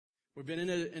We've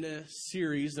been in a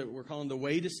series that we're calling The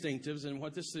Way Distinctives, and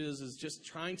what this is just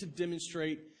trying to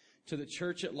demonstrate to the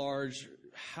church at large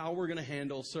how we're going to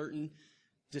handle certain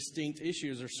distinct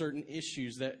issues or certain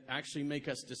issues that actually make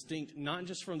us distinct, not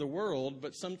just from the world,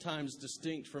 but sometimes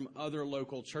distinct from other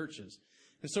local churches.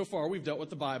 And so far, we've dealt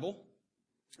with the Bible,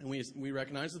 and we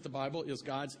recognize that the Bible is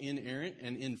God's inerrant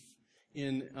and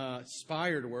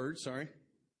inspired word,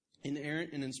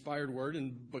 inerrant and inspired word,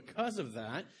 and because of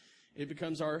that, it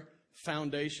becomes our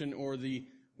foundation or the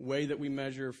way that we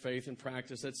measure faith and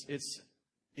practice.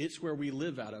 It's where we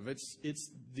live out of.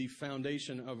 It's the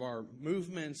foundation of our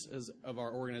movements, of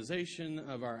our organization,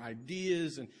 of our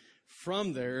ideas, and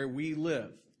from there we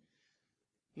live.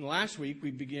 And last week we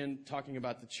began talking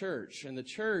about the church, and the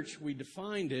church, we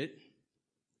defined it,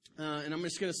 and I'm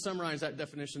just going to summarize that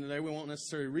definition today. We won't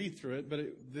necessarily read through it, but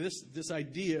this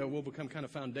idea will become kind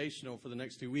of foundational for the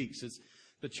next 2 weeks.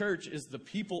 The church is the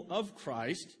people of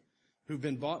Christ who've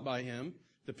been bought by Him,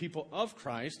 the people of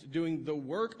Christ doing the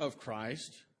work of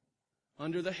Christ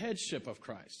under the headship of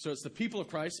Christ. So it's the people of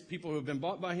Christ, people who have been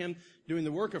bought by Him, doing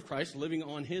the work of Christ, living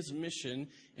on His mission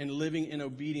and living in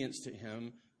obedience to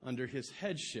Him under His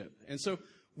headship. And so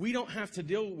we don't have to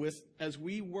deal with, as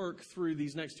we work through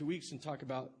these next 2 weeks and talk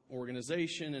about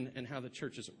organization and how the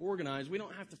church is organized, we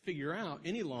don't have to figure out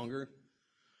any longer,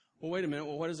 well, wait a minute,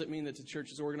 what does it mean that the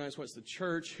church is organized? What's the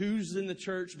church? Who's in the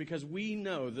church? Because we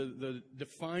know the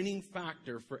defining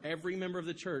factor for every member of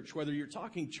the church, whether you're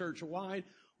talking church-wide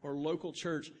or local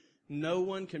church, no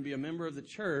one can be a member of the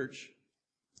church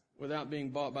without being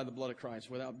bought by the blood of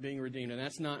Christ, without being redeemed. And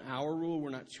that's not our rule.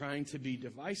 We're not trying to be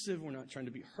divisive. We're not trying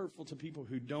to be hurtful to people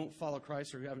who don't follow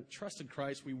Christ or who haven't trusted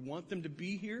Christ. We want them to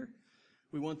be here.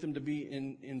 We want them to be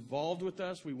involved with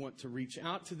us. We want to reach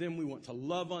out to them. We want to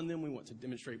love on them. We want to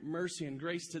demonstrate mercy and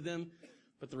grace to them.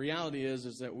 But the reality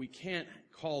is that we can't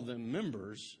call them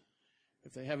members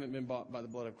if they haven't been bought by the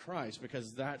blood of Christ,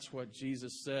 because that's what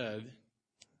Jesus said.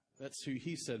 That's who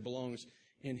He said belongs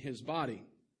in His body.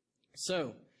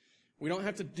 So we don't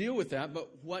have to deal with that,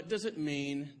 but what does it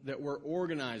mean that we're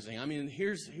organizing? I mean,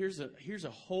 here's a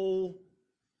whole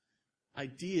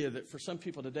idea that for some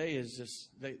people today is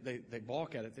just, they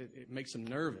balk at it. It makes them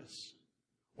nervous.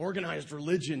 Organized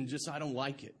religion, I don't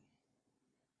like it.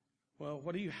 Well,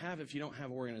 what do you have if you don't have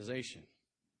organization?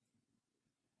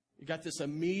 You got this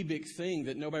amoebic thing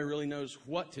that nobody really knows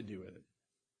what to do with it.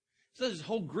 So there's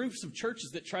whole groups of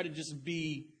churches that try to just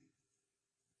be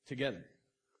together.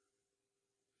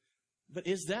 But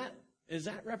is that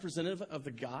representative of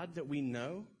the God that we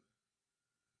know?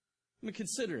 I mean,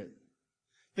 consider it.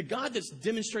 The God that's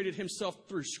demonstrated Himself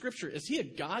through Scripture, is He a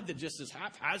God that just is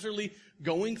haphazardly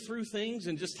going through things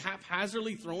and just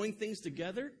haphazardly throwing things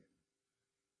together?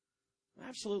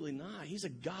 Absolutely not. He's a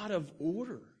God of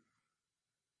order.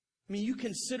 I mean, you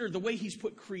consider the way He's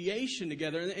put creation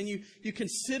together, and you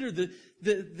consider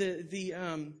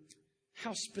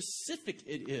how specific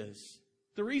it is.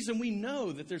 The reason we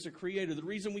know that there's a Creator, the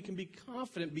reason we can be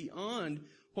confident beyond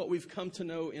what we've come to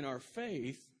know in our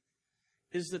faith,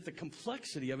 is that the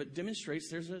complexity of it demonstrates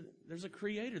there's a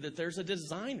Creator, that there's a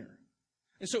designer.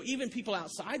 And so even people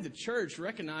outside the church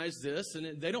recognize this,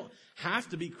 and they don't have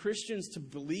to be Christians to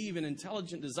believe in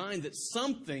intelligent design, that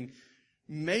something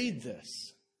made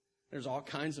this. There's all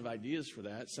kinds of ideas for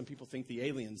that. Some people think the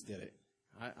aliens did it.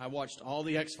 I watched all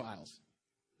the X-Files,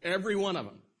 every one of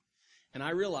them. And I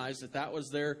realized that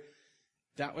was their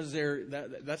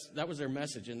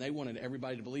message, and they wanted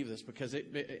everybody to believe this because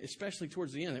especially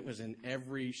towards the end, it was in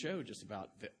every show just about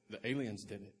the aliens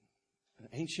did it. An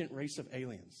ancient race of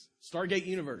aliens. Stargate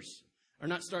Universe. Or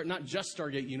not just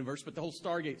Stargate Universe, but the whole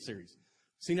Stargate series.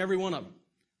 Seen every one of them.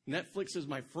 Netflix is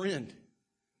my friend.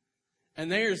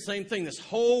 And they're the same thing. This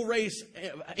whole race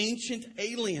of ancient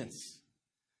aliens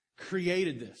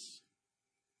created this.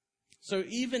 So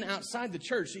even outside the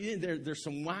church, there's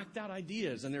some whacked out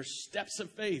ideas, and there's steps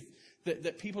of faith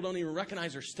that people don't even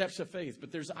recognize are steps of faith.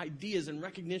 But there's ideas and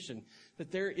recognition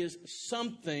that there is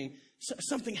something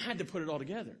had to put it all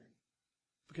together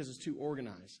because it's too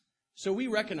organized. So we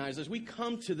recognize as we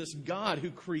come to this God who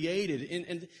created,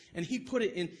 and He put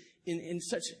it in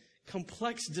such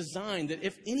complex design that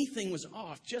if anything was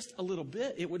off just a little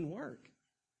bit, it wouldn't work.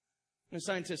 And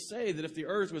scientists say that if the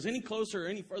earth was any closer or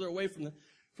any further away from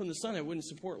the sun, it wouldn't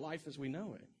support life as we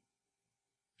know it.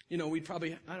 You know, we'd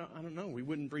probably, I don't know, we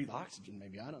wouldn't breathe oxygen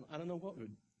maybe. I don't know what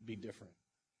would be different.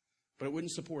 But it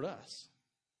wouldn't support us.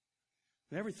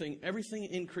 And everything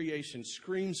in creation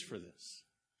screams for this.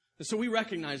 And so we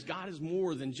recognize God is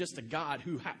more than just a God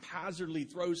who haphazardly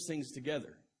throws things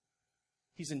together.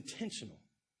 He's intentional.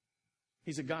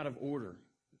 He's a God of order.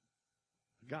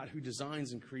 A God who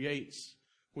designs and creates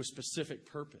with specific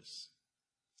purpose.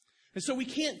 And so we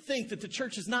can't think that the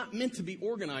church is not meant to be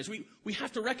organized. We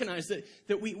have to recognize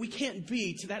that we can't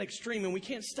be to that extreme, and we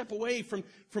can't step away from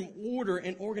order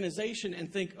and organization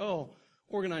and think, oh,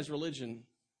 organized religion,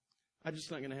 I'm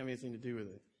just not going to have anything to do with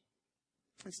it.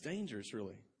 It's dangerous,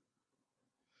 really.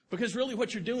 Because really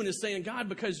what you're doing is saying, God,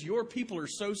 because your people are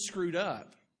so screwed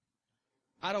up,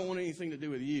 I don't want anything to do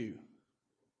with you.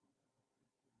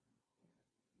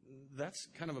 That's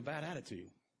kind of a bad attitude.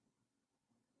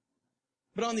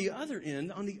 But on the other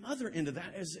end of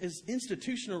that is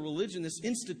institutional religion, this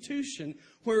institution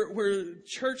where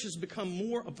church has become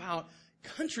more about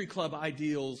country club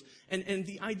ideals, and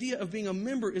the idea of being a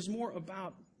member is more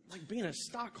about like being a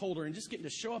stockholder and just getting to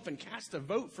show up and cast a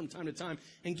vote from time to time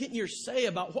and getting your say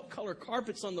about what color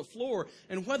carpet's on the floor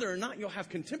and whether or not you'll have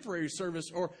contemporary service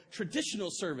or traditional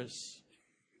service.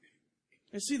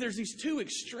 And see, there's these two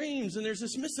extremes, and there's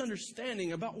this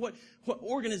misunderstanding about what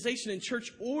organization and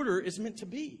church order is meant to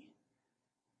be.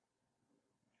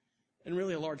 And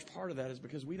really a large part of that is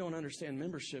because we don't understand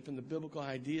membership and the biblical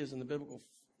ideas and the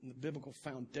biblical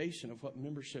foundation of what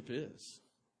membership is.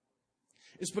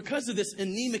 It's because of this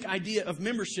anemic idea of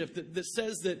membership that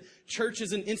says that church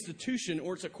is an institution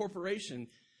or it's a corporation.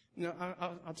 Now,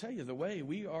 I'll tell you, the way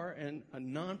we are a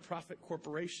nonprofit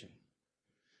corporation.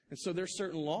 And so there's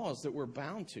certain laws that we're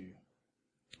bound to.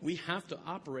 We have to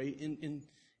operate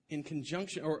in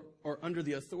conjunction or under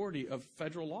the authority of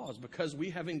federal laws because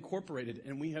we have incorporated,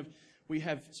 and we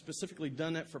have specifically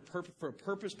done that for a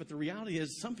purpose. But the reality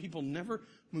is some people never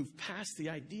move past the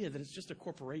idea that it's just a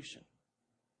corporation.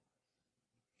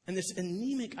 And this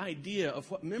anemic idea of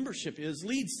what membership is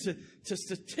leads to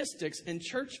statistics and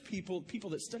church people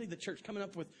that study the church coming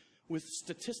up with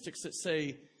statistics that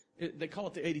say, they call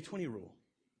it the 80-20 rule.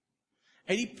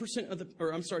 20% of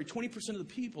the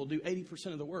people do 80%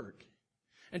 of the work.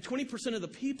 And 20% of the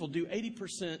people do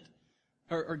 80%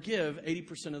 or give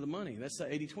 80% of the money. That's the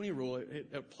 80-20 rule.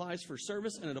 It applies for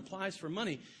service and it applies for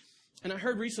money. And I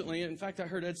heard recently, in fact, I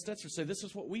heard Ed Stetzer say, this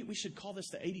is what we should call this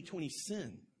the 80-20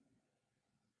 sin.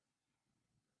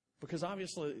 Because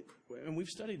obviously, and we've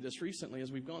studied this recently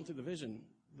as we've gone through the vision,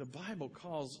 the Bible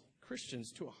calls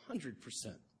Christians to 100%.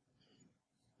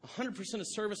 100% of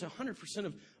service,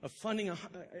 100% of funding.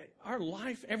 Our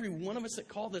life, every one of us that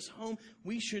call this home,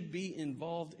 we should be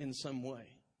involved in some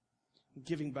way,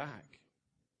 giving back.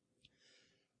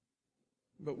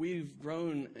 But we've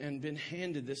grown and been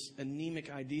handed this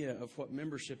anemic idea of what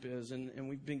membership is, and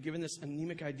we've been given this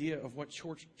anemic idea of what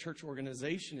church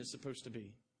organization is supposed to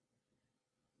be.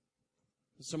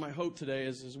 So my hope today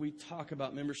is as we talk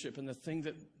about membership and the thing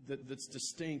that's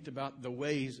distinct about the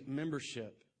ways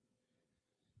membership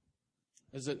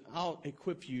is that I'll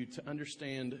equip you to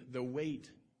understand the weight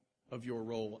of your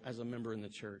role as a member in the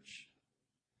church.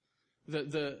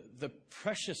 The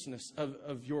preciousness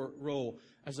of your role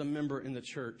as a member in the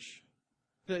church.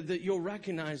 That you'll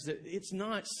recognize that it's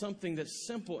not something that's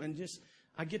simple and just,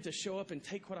 I get to show up and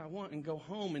take what I want and go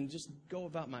home and just go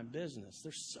about my business.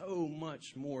 There's so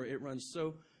much more. It runs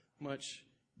so much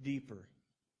deeper.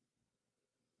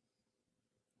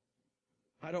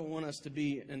 I don't want us to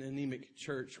be an anemic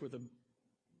church with a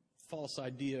false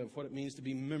idea of what it means to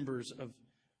be members of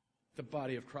the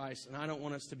body of Christ. And I don't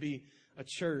want us to be a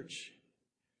church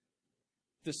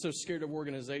that's so scared of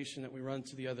organization that we run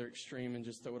to the other extreme and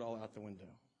just throw it all out the window.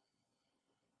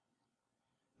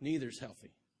 Neither's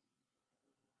healthy.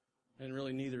 And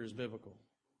really neither is biblical.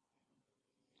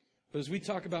 But as we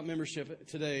talk about membership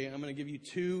today, I'm going to give you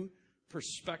two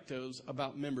perspectives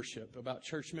about membership, about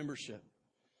church membership,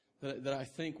 that I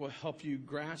think will help you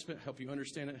grasp it, help you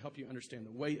understand it, help you understand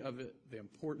the weight of it, the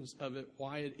importance of it,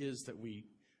 why it is that we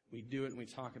do it and we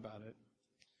talk about it.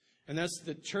 And that's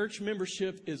that church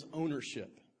membership is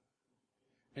ownership,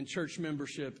 and church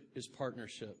membership is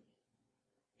partnership.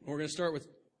 We're going to start with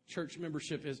church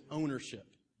membership is ownership.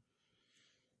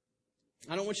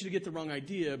 I don't want you to get the wrong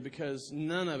idea because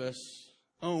none of us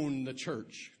own the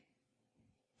church.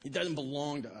 It doesn't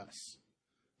belong to us.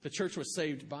 The church was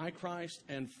saved by Christ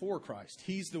and for Christ.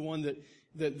 He's the one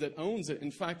that owns it.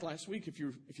 In fact, last week, if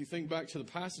you think back to the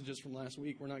passages from last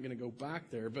week, we're not going to go back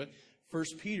there, but 1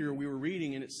 Peter, we were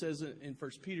reading, and it says in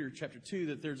 1 Peter chapter 2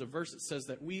 that there's a verse that says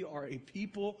that we are a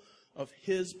people of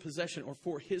His possession, or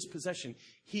for His possession.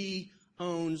 He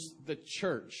owns the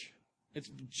church. It's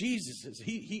Jesus's.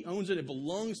 He owns it. It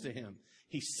belongs to Him.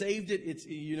 He saved it. It's,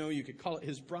 you could call it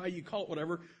His bride, you call it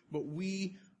whatever, but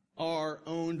we are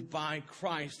owned by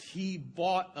Christ. He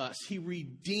bought us. He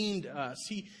redeemed us.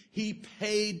 He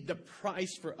paid the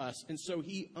price for us, and so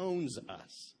He owns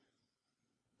us.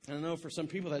 And I know for some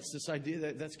people that's this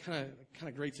idea that's kind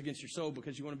of grates against your soul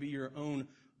because you want to be your own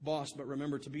boss, but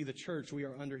remember, to be the church, we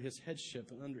are under his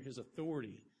headship and under his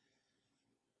authority.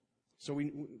 So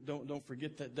we don't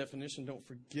forget that definition. Don't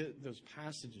forget those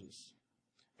passages.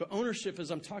 But ownership,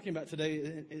 as I'm talking about today,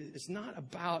 it's not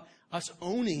about us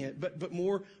owning it, but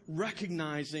more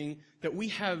recognizing that we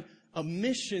have a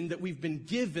mission that we've been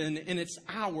given and it's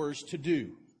ours to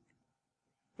do.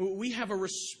 We have a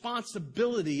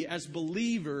responsibility as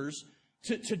believers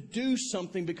to do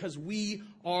something because we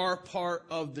are part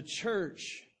of the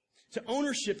church. So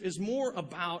ownership is more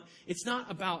about, it's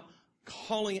not about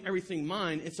calling everything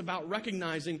mine. It's about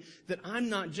recognizing that I'm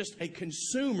not just a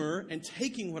consumer and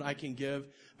taking what I can give,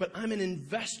 but I'm an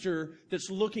investor that's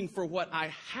looking for what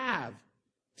I have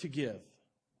to give.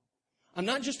 I'm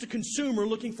not just a consumer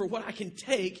looking for what I can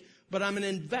take, but I'm an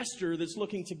investor that's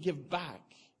looking to give back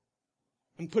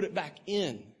and put it back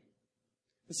in.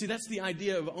 And see, that's the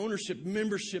idea of ownership,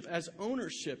 membership as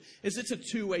ownership, is it's a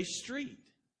two-way street.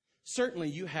 Certainly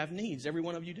you have needs. Every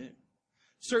one of you do.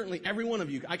 Certainly every one of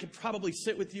you. I could probably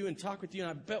sit with you and talk with you,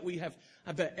 and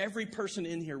I bet every person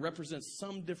in here represents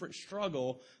some different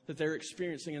struggle that they're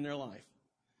experiencing in their life.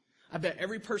 I bet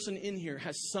every person in here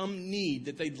has some need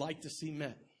that they'd like to see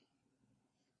met.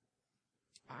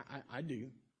 I do.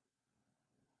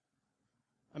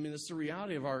 I mean, it's the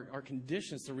reality of our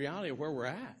condition. It's the reality of where we're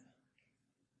at.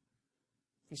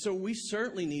 And so we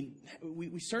certainly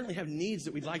have needs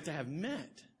that we'd like to have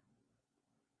met.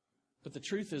 But the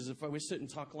truth is, if we sit and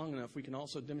talk long enough, we can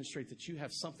also demonstrate that you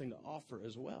have something to offer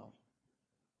as well.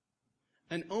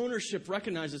 And ownership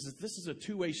recognizes that this is a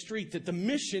two-way street, that the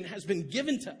mission has been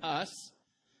given to us,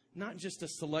 not just a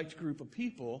select group of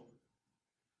people,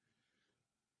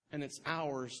 and it's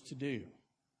ours to do.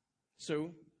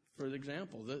 So, for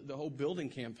example, the whole building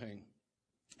campaign.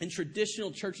 In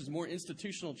traditional churches, more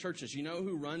institutional churches, you know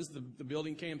who runs the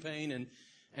building campaign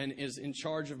and is in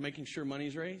charge of making sure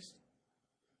money's raised?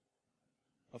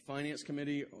 A finance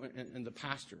committee and the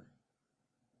pastor.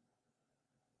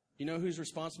 You know who's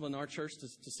responsible in our church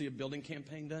to see a building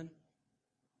campaign done?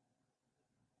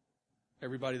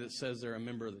 Everybody that says they're a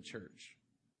member of the church.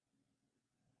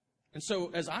 And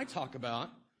so as I talk about,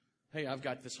 hey, I've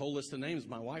got this whole list of names.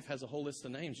 My wife has a whole list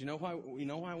of names. You know why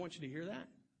I want you to hear that?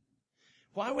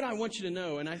 Why would I want you to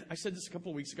know? And I said this a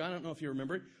couple of weeks ago. I don't know if you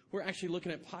remember it. We're actually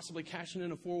looking at possibly cashing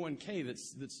in a 401k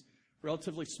that's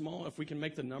relatively small. If we can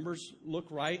make the numbers look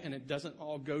right and it doesn't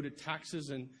all go to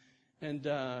taxes and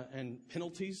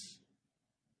penalties,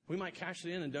 we might cash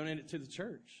it in and donate it to the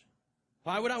church.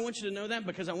 Why would I want you to know that?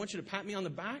 Because I want you to pat me on the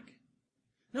back?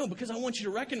 No, because I want you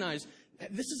to recognize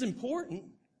this is important,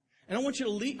 and I want to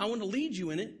lead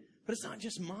you in it, but it's not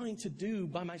just mine to do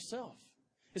by myself.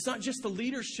 It's not just the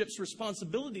leadership's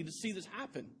responsibility to see this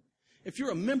happen. If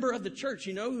you're a member of the church,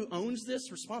 you know who owns this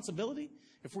responsibility?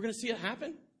 If we're going to see it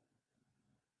happen?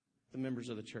 The members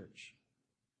of the church.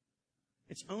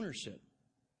 It's ownership.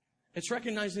 It's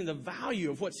recognizing the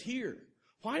value of what's here.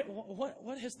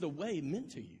 What has the way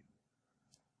meant to you?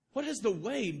 What has the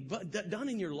way done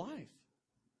in your life?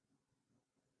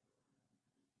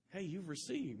 Hey, you've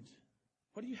received.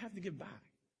 What do you have to give back?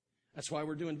 That's why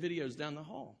we're doing videos down the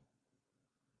hall.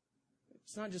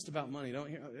 It's not just about money.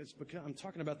 It's because I'm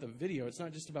talking about the video. It's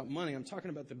not just about money. I'm talking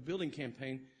about the building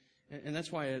campaign, and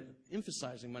that's why I'm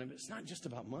emphasizing money. But it's not just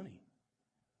about money.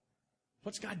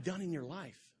 What's God done in your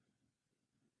life?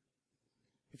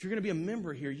 If you're going to be a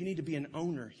member here, you need to be an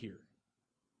owner here.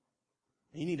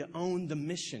 And you need to own the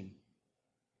mission.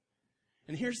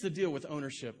 And here's the deal with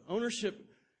ownership. Ownership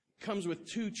comes with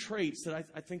two traits that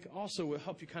I think also will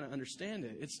help you kind of understand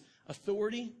it. It's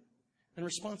authority and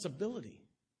responsibility.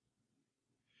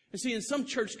 And see, in some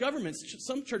church governments,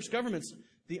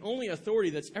 the only authority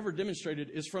that's ever demonstrated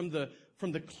is from the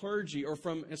clergy, or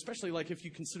from, especially like if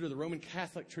you consider the Roman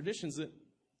Catholic traditions, that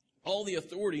all the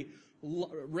authority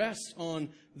rests on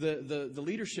the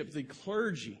leadership, the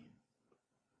clergy.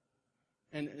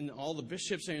 And all the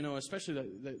bishops, especially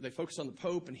they focus on the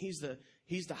Pope, and he's the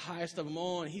highest of them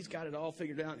all, and he's got it all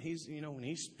figured out. And he's, when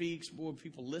he speaks, boy,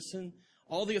 people listen.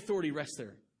 All the authority rests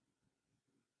there.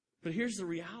 But here's the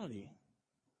reality,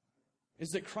 is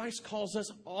that Christ calls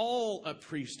us all a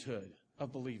priesthood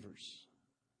of believers.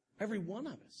 Every one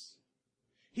of us.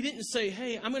 He didn't say,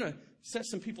 hey, I'm going to set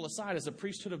some people aside as a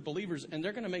priesthood of believers, and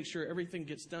they're going to make sure everything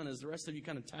gets done as the rest of you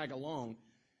kind of tag along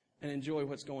and enjoy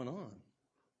what's going on.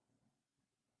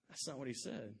 That's not what he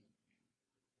said.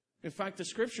 In fact, the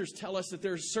scriptures tell us that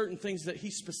there's certain things that he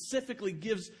specifically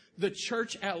gives the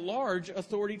church at large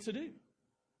authority to do.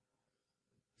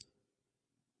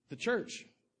 The church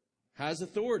has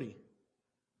authority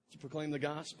to proclaim the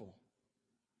gospel.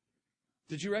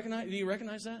 Do you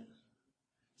recognize that?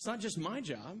 It's not just my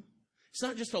job. It's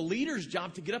not just a leader's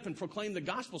job to get up and proclaim the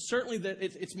gospel. Certainly that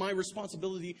it's my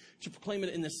responsibility to proclaim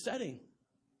it in this setting.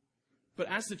 But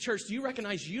as the church, do you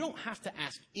recognize you don't have to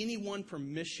ask anyone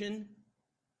permission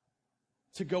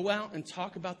to go out and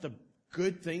talk about the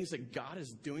good things that God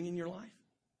is doing in your life?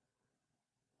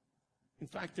 In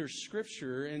fact, there's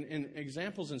scripture and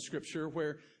examples in scripture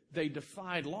where they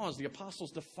defied laws. The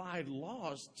apostles defied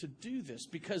laws to do this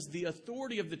because the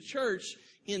authority of the church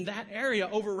in that area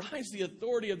overrides the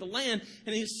authority of the land.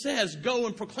 And he says, go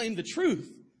and proclaim the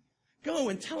truth. Go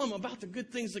and tell them about the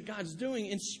good things that God's doing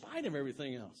in spite of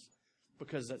everything else,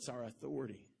 because that's our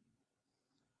authority.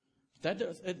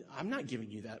 I'm not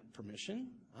giving you that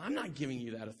permission. I'm not giving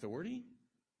you that authority.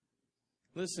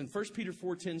 Listen, 1 Peter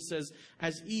 4:10 says,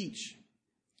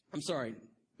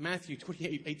 Matthew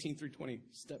 28:18-20.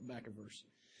 Step back a verse.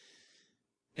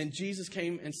 And Jesus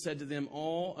came and said to them,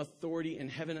 all authority in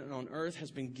heaven and on earth has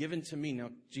been given to me.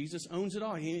 Now, Jesus owns it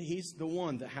all. He's the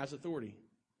one that has authority.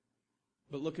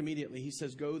 But look immediately. He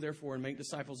says, go therefore and make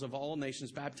disciples of all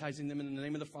nations, baptizing them in the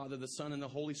name of the Father, the Son, and the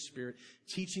Holy Spirit,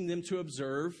 teaching them to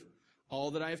observe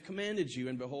all that I have commanded you.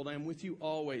 And behold, I am with you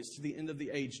always to the end of the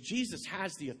age. Jesus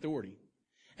has the authority.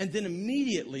 And then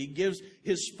immediately gives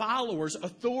his followers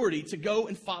authority to go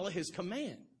and follow his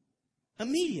command.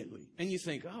 Immediately. And you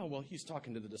think, oh, well, he's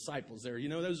talking to the disciples there. You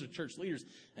know, those are church leaders.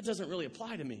 That doesn't really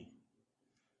apply to me.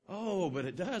 Oh, but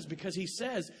it does, because he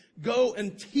says, go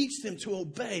and teach them to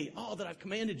obey all that I've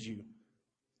commanded you.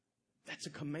 That's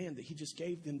a command that he just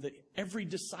gave them that every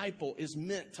disciple is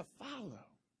meant to follow.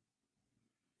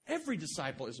 Every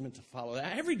disciple is meant to follow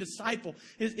that. Every disciple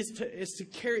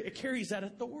carries that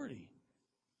authority.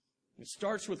 It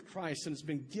starts with Christ, and it's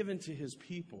been given to his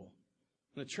people.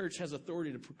 The church has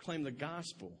authority to proclaim the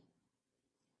gospel.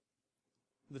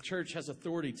 The church has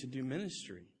authority to do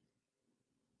ministry.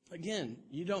 Again,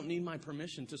 you don't need my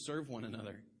permission to serve one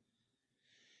another.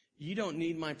 You don't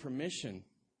need my permission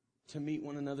to meet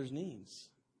one another's needs.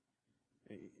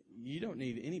 You don't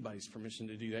need anybody's permission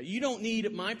to do that. You don't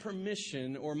need my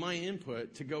permission or my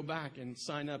input to go back and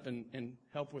sign up and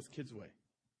help with Kids Way.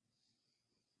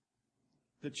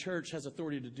 The church has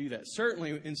authority to do that.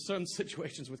 Certainly, in some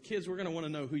situations with kids, we're going to want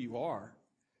to know who you are.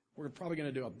 We're probably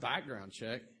going to do a background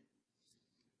check.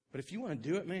 But if you want to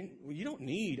do it, man, well, you don't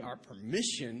need our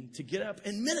permission to get up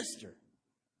and minister.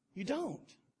 You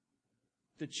don't.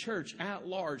 The church at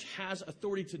large has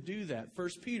authority to do that. 1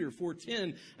 Peter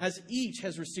 4:10, as each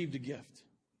has received a gift.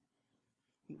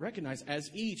 Recognize, as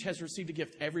each has received a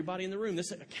gift, everybody in the room,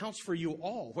 this accounts for you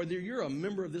all. Whether you're a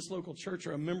member of this local church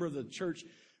or a member of the church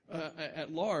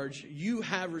at large, you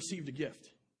have received a gift.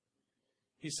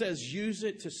 He says, use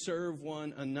it to serve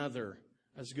one another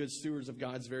as good stewards of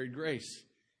God's varied grace.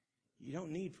 You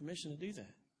don't need permission to do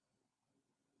that.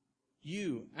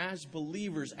 You, as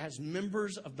believers, as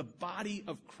members of the body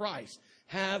of Christ,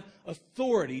 have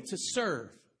authority to serve.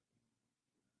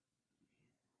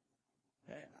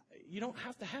 You don't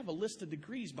have to have a list of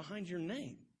degrees behind your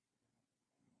name.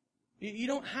 You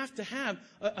don't have to have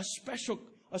a special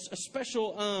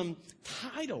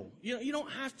title. You don't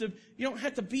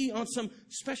have to be on some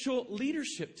special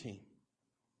leadership team.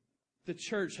 The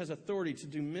church has authority to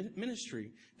do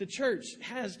ministry. The church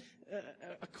has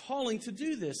a calling to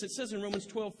do this. It says in Romans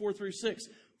 12:4-6,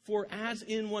 for as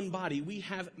in one body we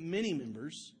have many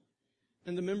members,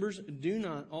 and the members do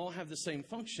not all have the same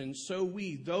function, so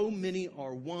we, though many,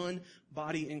 are one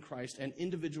body in Christ and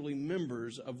individually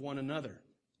members of one another.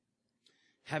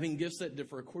 Having gifts that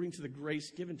differ according to the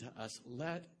grace given to us,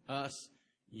 let us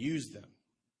use them.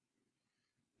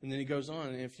 And then he goes on,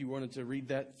 and if you wanted to read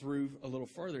that through a little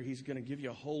further, he's going to give you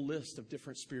a whole list of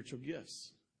different spiritual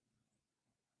gifts.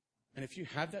 And if you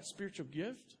have that spiritual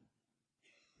gift,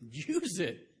 use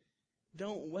it.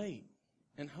 Don't wait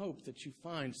and hope that you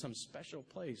find some special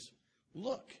place.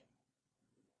 Look.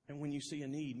 And when you see a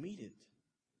need, meet it.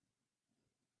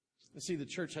 And see, the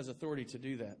church has authority to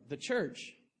do that. The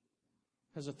church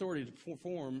has authority to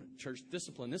perform church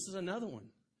discipline. This is another one.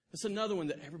 This is another one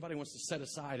that everybody wants to set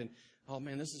aside and, oh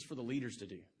man, this is for the leaders to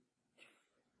do.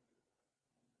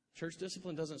 Church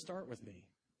discipline doesn't start with me.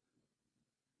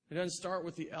 It doesn't start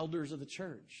with the elders of the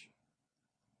church.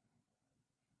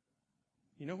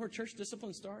 You know where church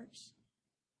discipline starts?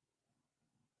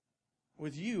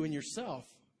 With you and yourself.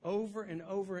 Over and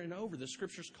over and over. The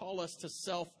scriptures call us to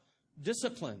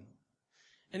self-discipline.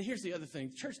 And here's the other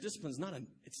thing. Church discipline is not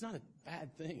a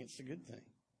bad thing. It's a good thing.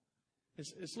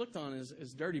 It's looked on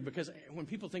as dirty because when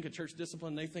people think of church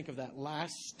discipline, they think of that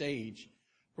last stage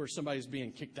where somebody's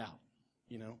being kicked out,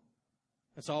 you know.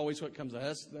 That's always what comes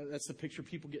out. That's the picture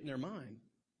people get in their mind.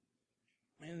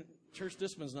 Man, church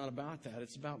discipline is not about that.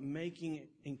 It's about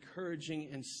encouraging,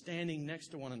 and standing next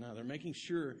to one another, making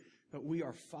sure that we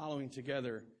are following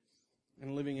together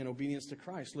and living in obedience to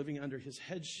Christ, living under His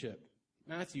headship.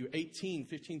 Matthew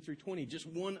 18:15 through 20, just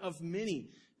one of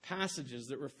many passages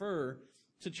that refer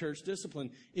to church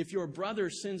discipline. If your brother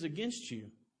sins against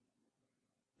you,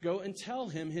 go and tell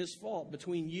him his fault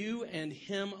between you and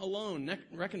him alone.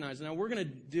 Recognize. Now, we're going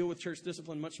to deal with church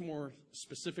discipline much more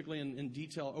specifically in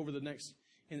detail over the next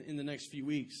few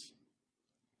weeks.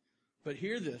 But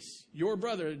hear this. Your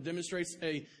brother demonstrates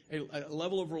a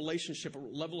level of relationship, a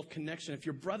level of connection. If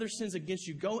your brother sins against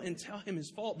you, go and tell him his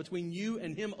fault between you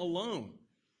and him alone.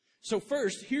 So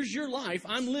first, here's your life.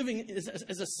 I'm living as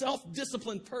a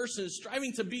self-disciplined person,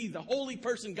 striving to be the holy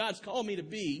person God's called me to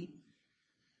be.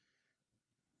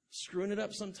 Screwing it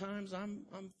up sometimes. I'm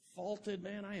faulted,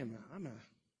 man. I'm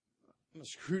a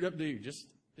screwed up dude. Just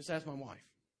ask my wife.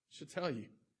 She'll tell you.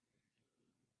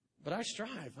 But I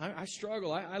strive. I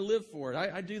struggle. I live for it.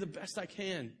 I do the best I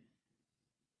can.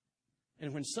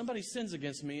 And when somebody sins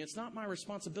against me, it's not my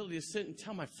responsibility to sit and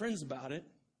tell my friends about it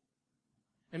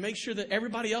and make sure that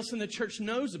everybody else in the church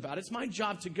knows about it. It's my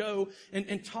job to go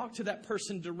and talk to that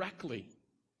person directly.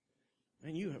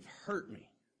 Man, you have hurt me.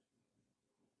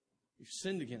 You've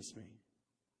sinned against me.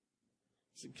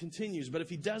 So it continues, but if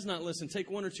he does not listen,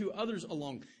 take one or two others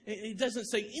along. It doesn't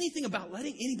say anything about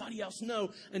letting anybody else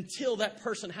know until that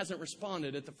person hasn't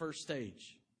responded at the first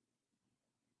stage.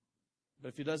 But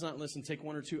if he does not listen, take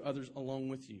one or two others along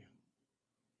with you,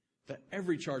 that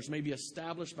every charge may be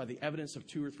established by the evidence of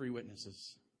 2 or 3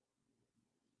 witnesses.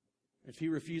 If he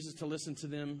refuses to listen to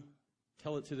them,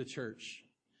 tell it to the church.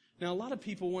 Now, a lot of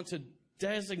people want to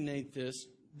designate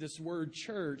this word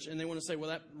church, and they want to say,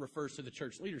 well, that refers to the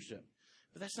church leadership.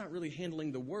 But that's not really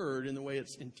handling the word in the way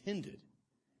it's intended.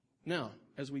 Now,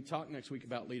 as we talk next week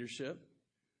about leadership,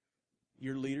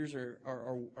 your leaders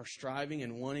are striving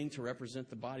and wanting to represent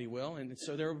the body well. And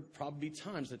so there will probably be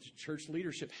times that the church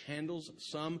leadership handles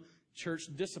some church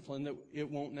discipline that it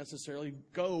won't necessarily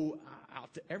go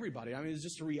out to everybody. I mean, it's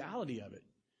just a reality of it.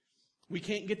 We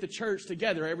can't get the church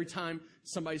together every time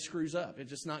somebody screws up. It's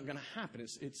just not going to happen.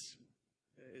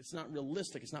 It's not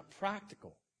realistic. It's not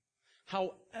practical.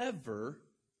 However,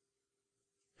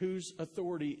 whose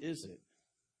authority is it?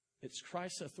 It's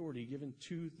Christ's authority given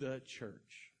to the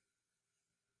church.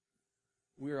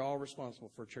 We are all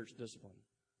responsible for church discipline.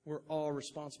 We're all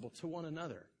responsible to one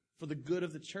another for the good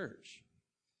of the church,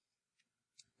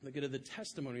 the good of the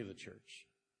testimony of the church,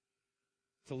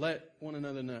 to let one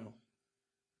another know,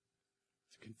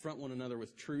 to confront one another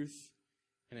with truth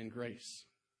and in grace.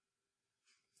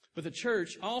 But the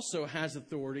church also has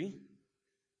authority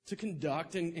to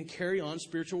conduct and carry on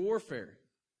spiritual warfare.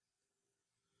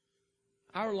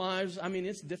 Our lives, I mean,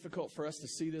 it's difficult for us to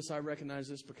see this. I recognize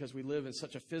this because we live in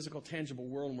such a physical, tangible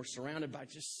world, and we're surrounded by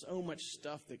just so much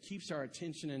stuff that keeps our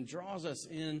attention and draws us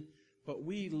in. But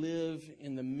we live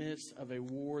in the midst of a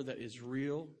war that is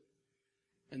real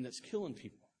and that's killing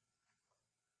people.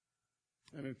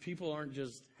 I mean, people aren't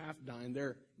just half dying,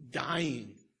 they're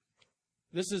dying.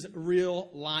 This is real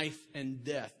life and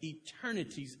death.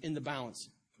 Eternity's in the balance.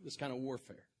 This kind of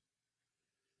warfare.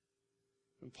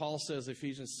 And Paul says,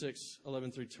 Ephesians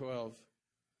 6:11 through 12,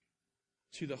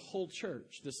 to the whole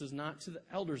church. This is not to the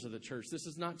elders of the church. This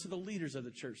is not to the leaders of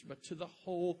the church, but to the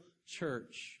whole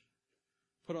church.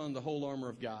 Put on the whole armor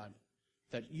of God,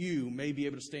 that you may be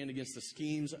able to stand against the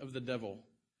schemes of the devil.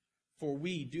 For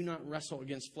we do not wrestle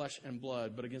against flesh and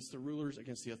blood, but against the rulers,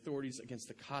 against the authorities, against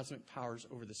the cosmic powers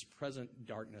over this present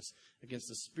darkness, against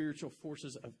the spiritual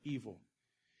forces of evil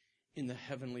in the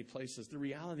heavenly places. The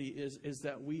reality is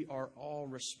that we are all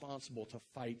responsible to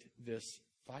fight this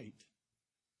fight.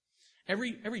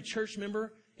 Every church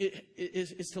member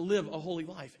is to live a holy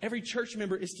life. Every church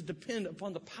member is to depend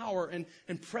upon the power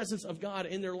and presence of God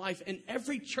in their life. And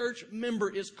every church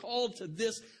member is called to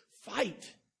this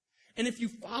fight. And if you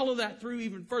follow that through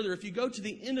even further, if you go to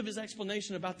the end of his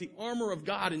explanation about the armor of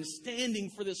God and standing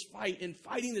for this fight and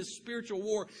fighting this spiritual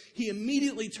war, he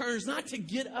immediately turns not to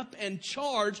get up and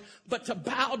charge, but to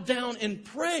bow down and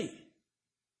pray.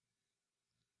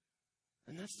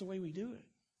 And that's the way we do it.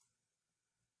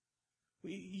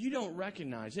 You don't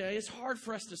recognize. It's hard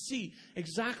for us to see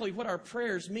exactly what our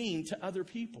prayers mean to other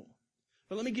people.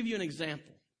 But let me give you an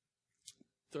example.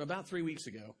 So about 4 weeks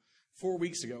ago,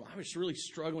 I was really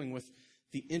struggling with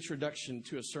the introduction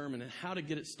to a sermon and how to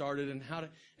get it started and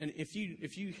if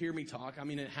you hear me talk, I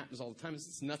mean, it happens all the time.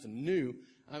 It's nothing new.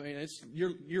 I mean,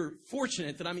 you're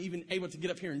fortunate that I'm even able to get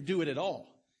up here and do it at all.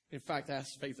 In fact,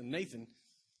 ask Faith and Nathan,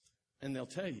 and they'll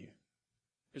tell you.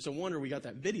 It's a wonder we got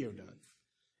that video done.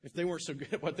 If they weren't so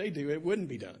good at what they do, it wouldn't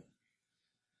be done.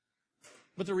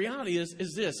 But the reality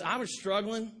is this. I was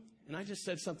struggling, and I just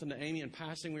said something to Amy in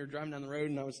passing. We were driving down the road,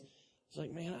 and I was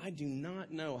like, man, I do not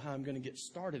know how I'm going to get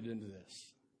started into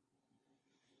this.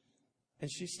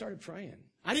 And she started praying.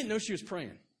 I didn't know she was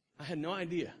praying. I had no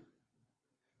idea.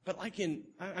 But I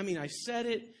said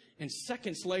it, and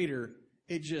seconds later,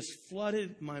 it just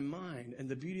flooded my mind. And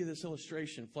the beauty of this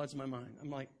illustration floods my mind. I'm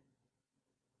like,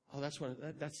 oh, that's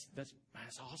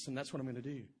awesome. That's what I'm going to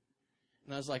do.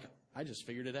 And I was like, I just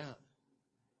figured it out.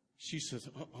 She says,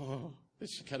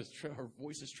 her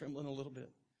voice is trembling a little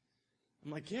bit. I'm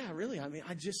like, yeah, really?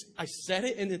 I said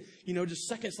it, and then, just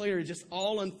seconds later, it just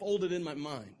all unfolded in my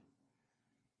mind.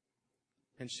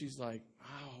 And she's like,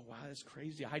 oh, wow, that's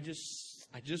crazy. I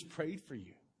just prayed for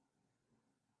you.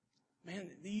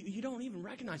 Man, you don't even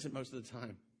recognize it most of the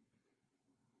time.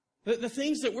 The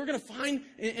things that we're going to find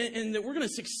and that we're going to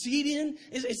succeed in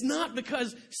is not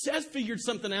because Seth figured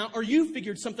something out or you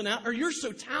figured something out or you're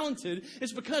so talented.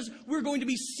 It's because we're going to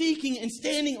be seeking and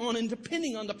standing on and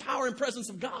depending on the power and presence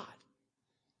of God.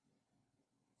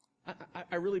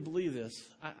 I really believe this.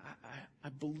 I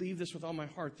believe this with all my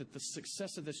heart, that the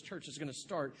success of this church is going to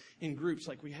start in groups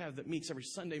like we have that meets every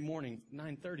Sunday morning,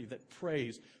 9:30, that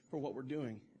prays for what we're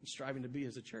doing and striving to be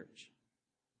as a church.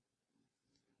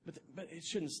 But it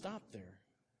shouldn't stop there.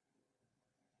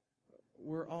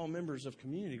 We're all members of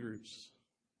community groups.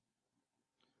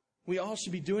 We all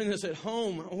should be doing this at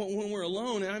home when we're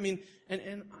alone.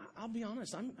 And I'll be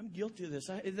honest, I'm guilty of this.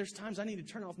 There's times I need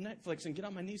to turn off Netflix and get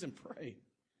on my knees and pray.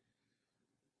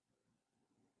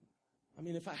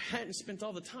 If I hadn't spent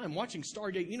all the time watching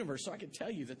Stargate Universe so I could tell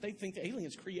you that they think the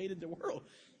aliens created the world,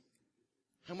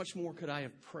 how much more could I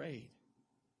have prayed?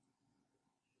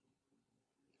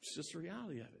 It's just the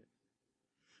reality of it.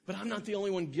 But I'm not the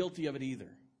only one guilty of it either.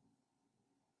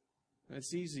 And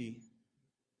it's easy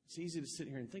to sit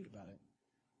here and think about it.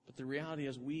 But the reality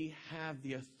is we have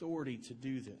the authority to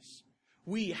do this.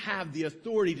 We have the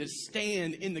authority to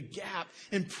stand in the gap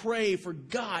and pray for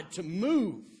God to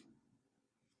move.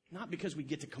 Not because we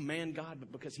get to command God,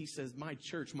 but because He says, my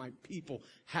church, my people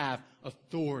have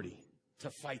authority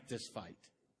to fight this fight.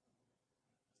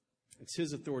 It's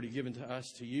His authority given to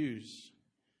us to use.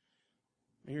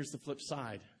 And here's the flip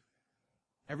side.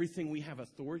 Everything we have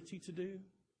authority to do,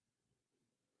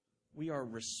 we are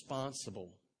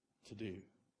responsible to do.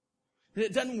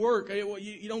 It doesn't work.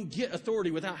 You don't get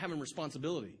authority without having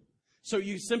responsibility. So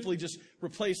you simply just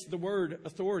replace the word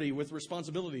authority with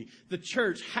responsibility. The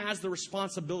church has the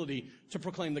responsibility to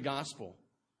proclaim the gospel.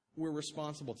 We're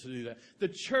responsible to do that. The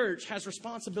church has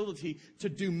responsibility to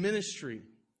do ministry.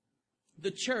 The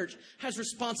church has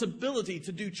responsibility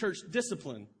to do church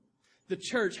discipline. The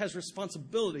church has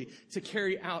responsibility to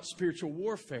carry out spiritual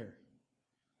warfare.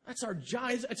 That's our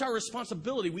job. It's our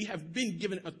responsibility. We have been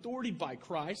given authority by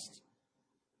Christ.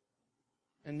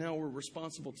 And now we're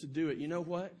responsible to do it. You know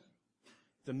what?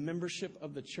 The membership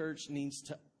of the church needs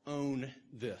to own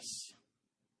this.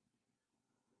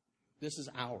 This is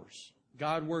ours.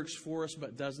 God works for us,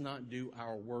 but does not do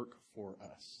our work for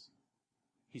us.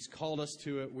 He's called us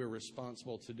to it. We're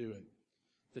responsible to do it.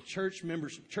 The church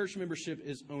membership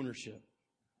is ownership.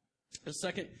 The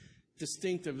second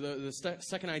distinctive, the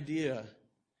second idea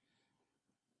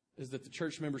is that the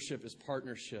church membership is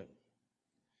partnership.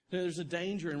 There's a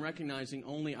danger in recognizing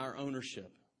only our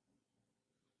ownership.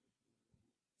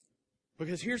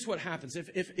 Because here's what happens.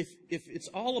 If it's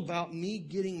all about me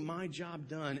getting my job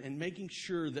done and making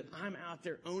sure that I'm out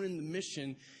there owning the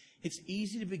mission, it's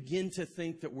easy to begin to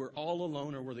think that we're all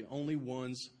alone or we're the only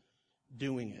ones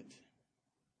doing it.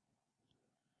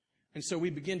 And so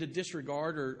we begin to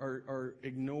disregard or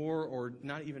ignore or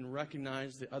not even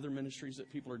recognize the other ministries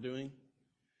that people are doing.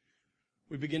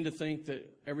 We begin to think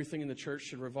that everything in the church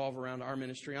should revolve around our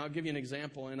ministry. I'll give you an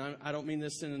example, and I don't mean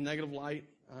this in a negative light.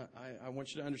 I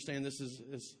want you to understand this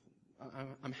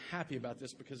I'm happy about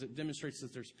this because it demonstrates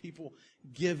that there's people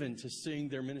given to seeing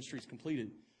their ministries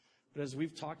completed. But as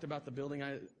we've talked about the building,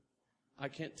 I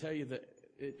can't tell you that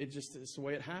it's the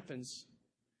way it happens.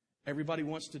 Everybody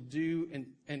wants to do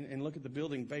and look at the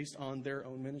building based on their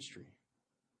own ministry.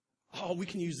 Oh, we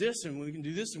can use this and we can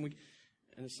do this and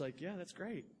it's like, yeah, that's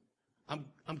great.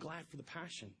 I'm glad for the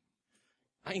passion.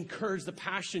 I encourage the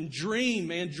passion. Dream,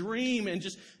 man, dream and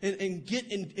just and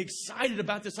get excited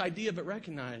about this idea, but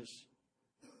recognize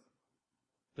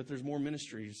that there's more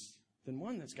ministries than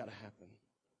one that's got to happen.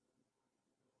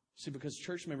 See, because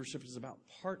church membership is about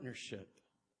partnership.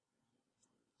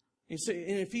 You see,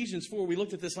 in Ephesians 4, we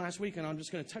looked at this last week, and I'm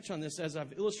just going to touch on this as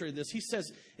I've illustrated this.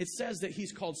 It says that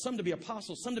he's called some to be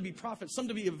apostles, some to be prophets, some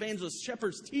to be evangelists,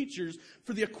 shepherds, teachers,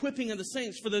 for the equipping of the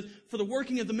saints, for the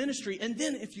working of the ministry. And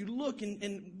then if you look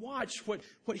and watch what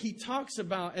he talks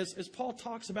about, as Paul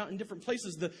talks about in different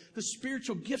places, the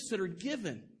spiritual gifts that are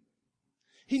given.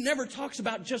 He never talks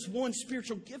about just one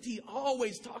spiritual gift. He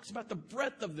always talks about the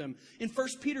breadth of them. In 1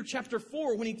 Peter chapter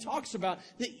 4, when he talks about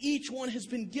that each one has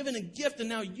been given a gift and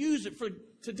now use it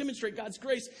to demonstrate God's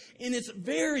grace in its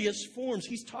various forms.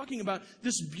 He's talking about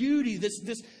this beauty, this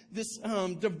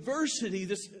diversity,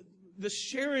 this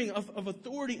sharing of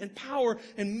authority and power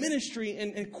and ministry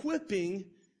and equipping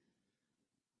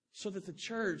so that the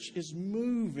church is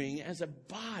moving as a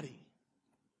body.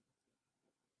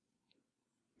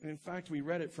 And in fact, we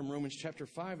read it from Romans chapter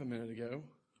 5 a minute ago,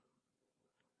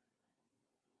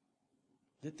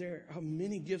 that there are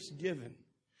many gifts given,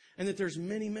 and that there's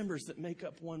many members that make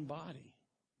up one body.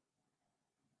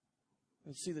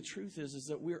 And see, the truth is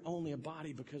that we're only a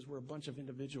body because we're a bunch of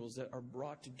individuals that are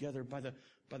brought together by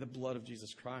the blood of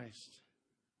Jesus Christ.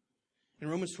 In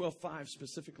Romans 12:5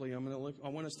 specifically, I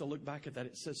want us to look back at that.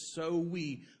 It says, "So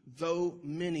we, though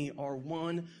many, are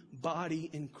one body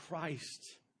in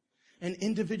Christ, and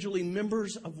individually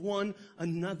members of one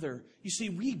another." You see,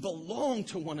 we belong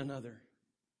to one another.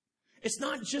 It's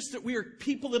not just that we are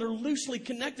people that are loosely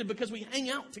connected because we hang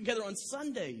out together on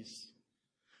Sundays.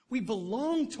 We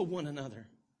belong to one another.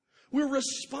 We're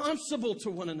responsible to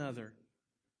one another.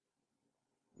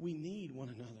 We need one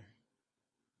another.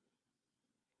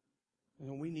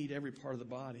 And we need every part of the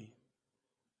body.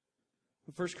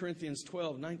 In 1 Corinthians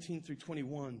 12:19 through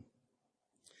 21,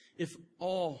 if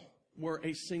all were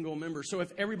a single member. So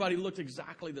if everybody looked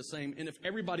exactly the same, and if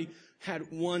everybody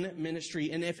had one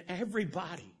ministry, and if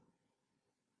everybody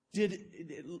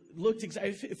looked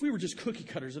exactly, if we were just cookie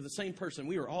cutters of the same person,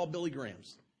 we were all Billy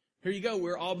Grahams. Here you go,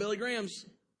 we're all Billy Grahams.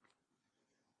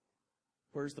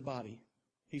 Where's the body?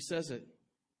 He says it.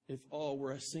 If all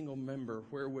were a single member,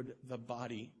 where would the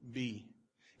body be?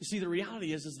 You see, the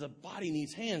reality is the body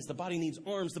needs hands, the body needs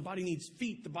arms, the body needs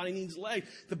feet, the body needs legs.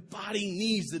 The body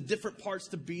needs the different parts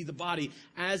to be the body.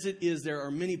 As it is, there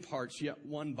are many parts, yet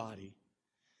one body.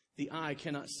 The eye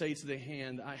cannot say to the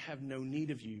hand, "I have no need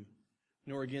of you,"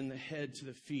 nor again the head to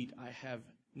the feet, "I have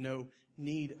no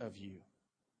need of you."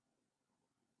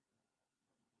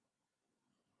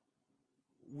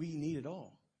 We need it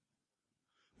all.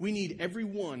 We need every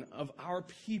one of our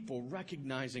people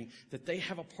recognizing that they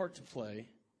have a part to play,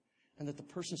 and that the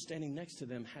person standing next to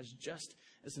them has just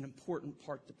as an important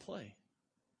part to play.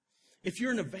 If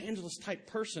you're an evangelist type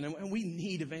person, and we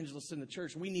need evangelists in the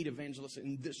church, we need evangelists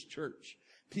in this church.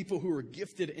 People who are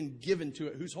gifted and given to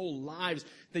it, whose whole lives,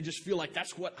 they just feel like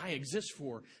that's what I exist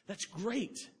for. That's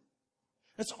great.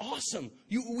 That's awesome.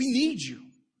 We need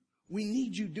you. We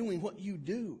need you doing what you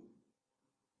do.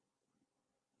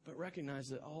 But recognize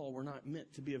that all we're not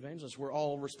meant to be evangelists. We're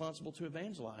all responsible to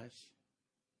evangelize.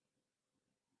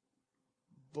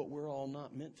 But we're all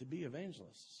not meant to be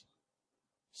evangelists.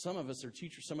 Some of us are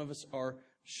teachers. Some of us are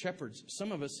shepherds.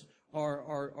 Some of us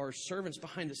are servants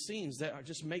behind the scenes that are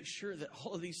just make sure that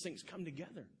all of these things come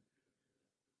together.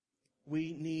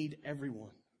 We need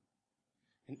everyone.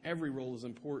 And every role is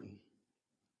important.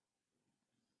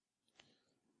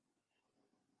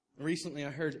 Recently, I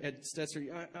heard Ed Stetzer.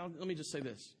 Let me just say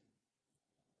this.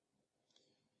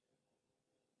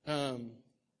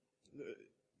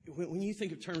 When you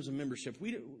think of terms of membership,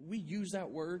 we use that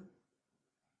word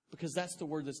because that's the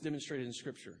word that's demonstrated in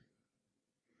Scripture.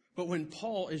 But when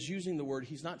Paul is using the word,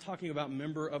 he's not talking about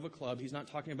member of a club. He's not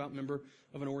talking about member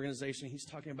of an organization. He's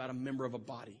talking about a member of a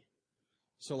body.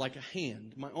 So like a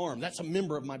hand, my arm, that's a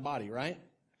member of my body, right?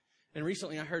 And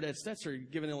recently I heard Ed Stetzer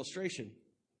give an illustration.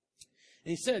 And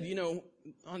he said,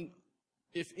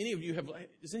 if any of you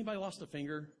has anybody lost a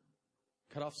finger?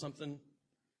 Cut off something?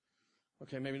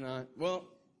 Okay, maybe not. Well,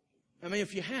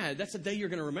 if you had, that's a day you're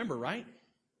going to remember, right?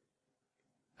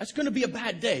 That's going to be a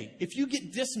bad day. If you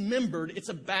get dismembered, it's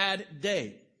a bad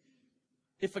day.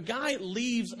 If a guy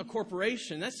leaves a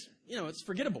corporation, it's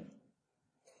forgettable.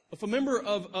 If a member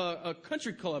of a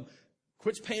country club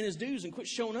quits paying his dues and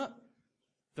quits showing up,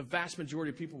 the vast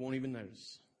majority of people won't even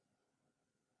notice.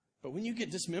 But when you get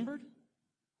dismembered,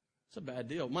 it's a bad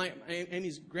deal.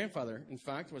 Amy's grandfather, in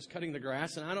fact, was cutting the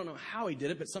grass, and I don't know how he did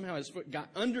it, but somehow his foot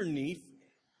got underneath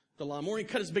the lawnmower and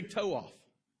he cut his big toe off.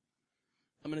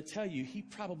 I'm going to tell you,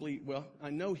 I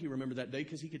know he remembered that day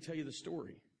because he could tell you the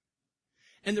story.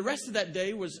 And the rest of that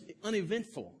day was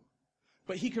uneventful.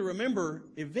 But he could remember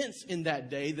events in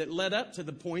that day that led up to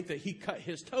the point that he cut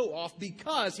his toe off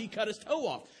because he cut his toe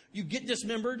off. You get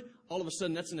dismembered, all of a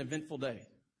sudden that's an eventful day.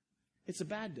 it's a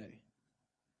bad day.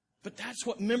 But that's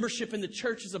what membership in the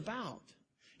church is about.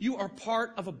 You are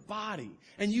part of a body,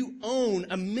 and you own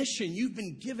a mission. You've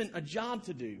been given a job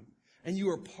to do, and you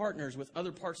are partners with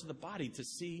other parts of the body to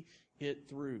see it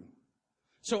through.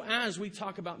 So as we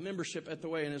talk about membership at the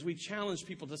Way, and as we challenge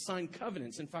people to sign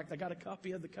covenants, in fact, I got a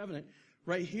copy of the covenant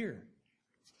right here.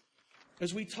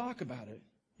 As we talk about it,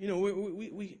 you know,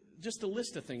 we just a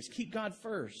list of things. Keep God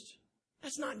first.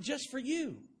 That's not just for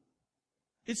you.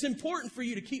 It's important for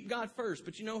you to keep God first,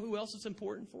 but you know who else it's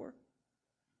important for?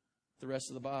 The rest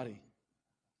of the body.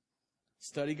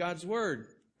 Study God's Word.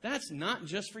 That's not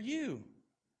just for you.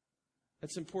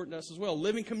 That's important to us as well.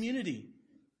 Live in community.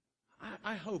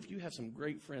 I hope you have some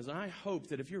great friends. And I hope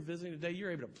that if you're visiting today, you're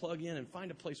able to plug in and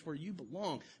find a place where you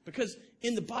belong. Because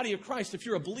in the body of Christ, if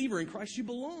you're a believer in Christ, you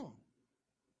belong.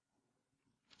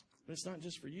 But it's not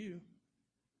just for you.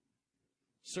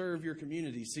 Serve your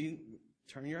community. See,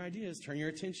 turn your ideas, turn your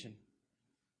attention.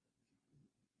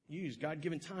 Use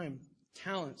God-given time,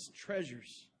 talents,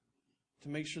 treasures to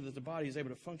make sure that the body is able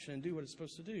to function and do what it's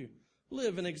supposed to do.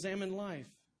 Live an examined life.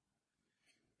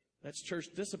 That's church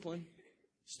discipline.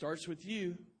 Starts with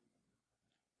you.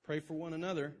 Pray for one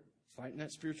another. Fight in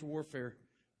that spiritual warfare.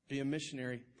 Be a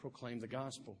missionary. Proclaim the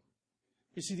gospel.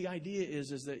 You see, the idea is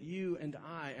that you and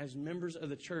I, as members of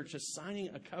the church, as signing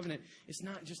a covenant, it's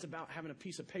not just about having a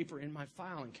piece of paper in my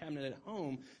filing cabinet at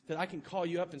home that I can call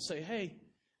you up and say, hey,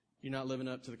 you're not living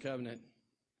up to the covenant.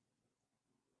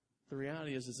 The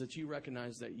reality is that you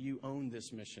recognize that you own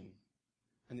this mission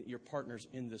and that you're partners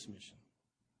in this mission.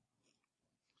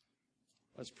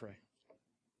 Let's pray.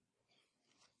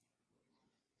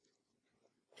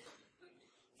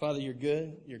 Father, you're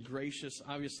good. You're gracious.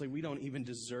 Obviously, we don't even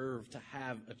deserve to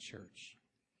have a church.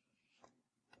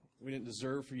 We didn't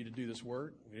deserve for you to do this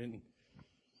work.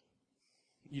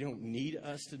 You don't need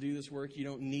us to do this work. You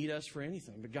don't need us for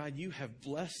anything. But God, you have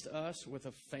blessed us with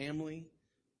a family,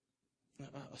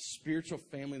 a spiritual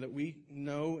family that we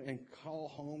know and call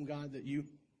home, God, that you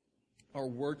are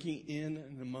working in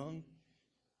and among.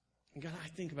 And God, I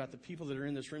think about the people that are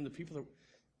in this room, the people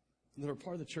that are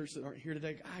part of the church that aren't here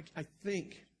today. I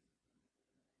think,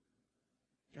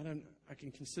 God, I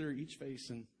can consider each face,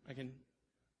 and I can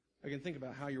think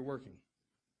about how you're working,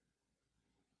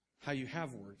 how you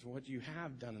have worked, what you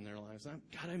have done in their lives.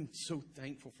 God, I'm so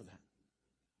thankful for that.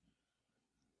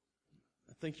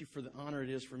 I thank you for the honor it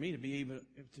is for me to be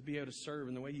able to serve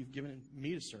in the way you've given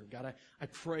me to serve. God, I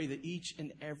pray that each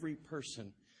and every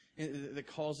person that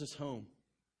calls this home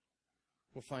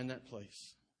will find that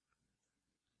place.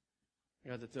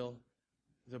 God, that they'll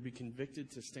be convicted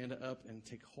to stand up and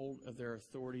take hold of their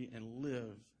authority and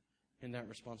live in that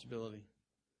responsibility.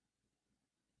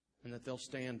 And that they'll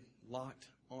stand locked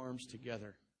arms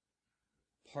together,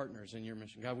 partners in your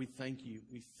mission. God, we thank you.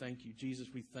 We thank you. Jesus,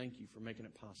 we thank you for making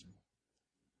it possible.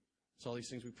 It's all these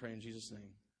things we pray in Jesus' name.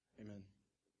 Amen.